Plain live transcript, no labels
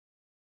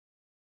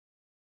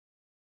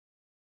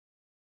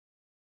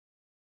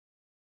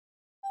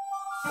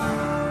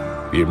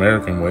The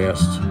American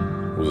West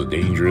was a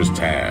dangerous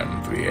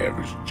time for the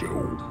average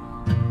Joe.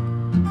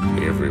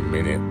 Every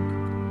minute,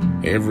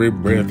 every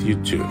breath you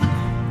took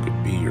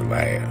could be your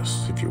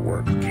last if you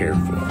weren't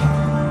careful.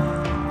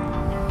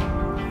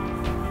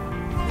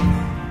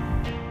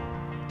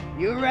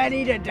 You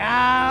ready to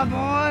die,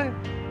 boy?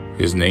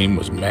 His name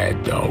was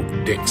Mad Dog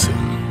Dixon.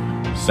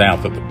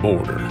 South of the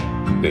border,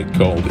 they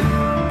called him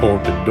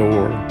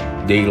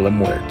Portador de la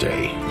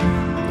Muerte,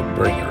 the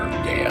bringer of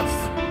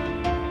death.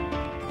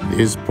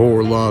 This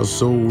poor lost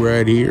soul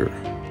right here,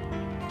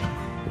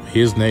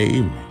 his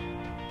name?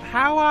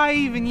 How I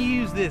even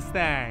use this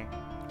thing?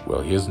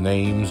 Well, his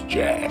name's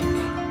Jack.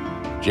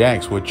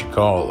 Jack's what you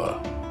call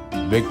a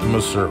victim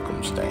of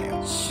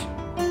circumstance.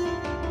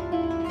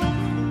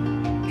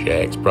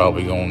 Jack's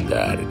probably gonna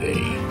die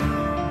today.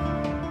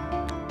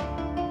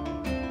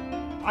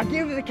 I'll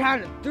give you the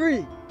count of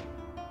 3.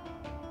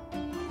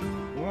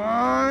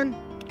 1.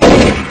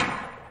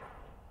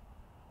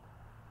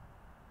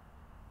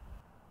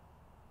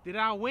 Did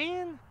I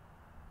win?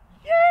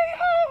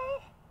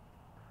 Yeehaw!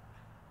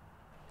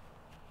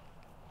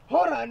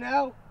 Hold on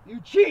now,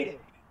 you cheated.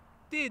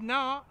 Did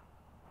not.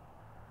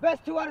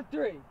 Best 2 out of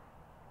 3.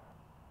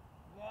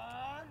 1.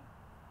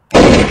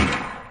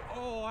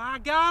 Oh, I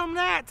got him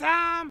that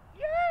time.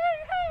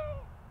 Yeehaw!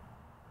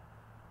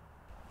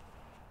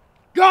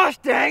 Gosh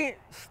dang it,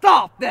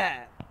 stop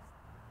that!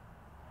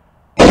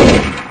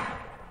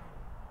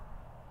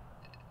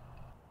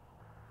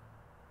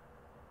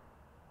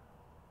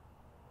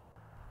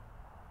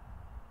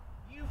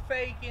 You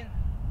faking?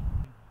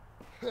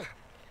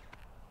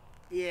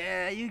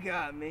 Yeah, you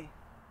got me.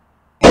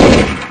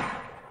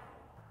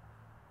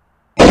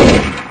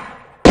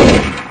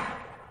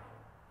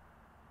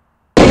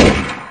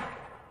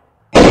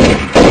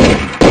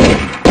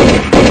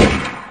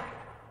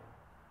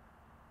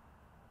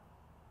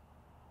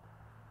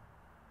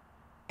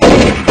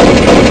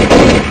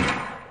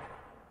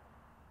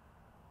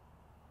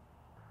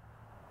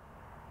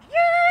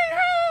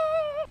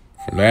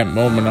 From that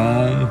moment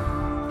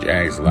on,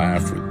 Jack's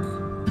life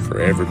would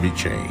forever be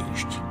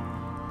changed.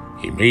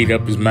 He made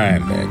up his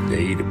mind that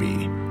day to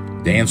be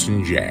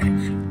Dancing Jack,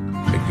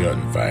 the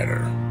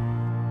Gunfighter.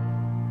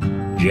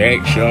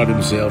 Jack shot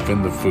himself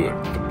in the foot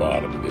at the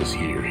bottom of this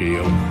here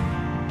hill,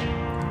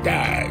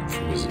 died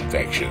from his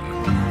infection.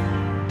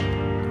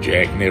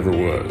 Jack never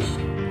was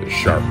the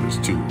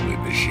sharpest tool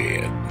in the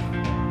shed.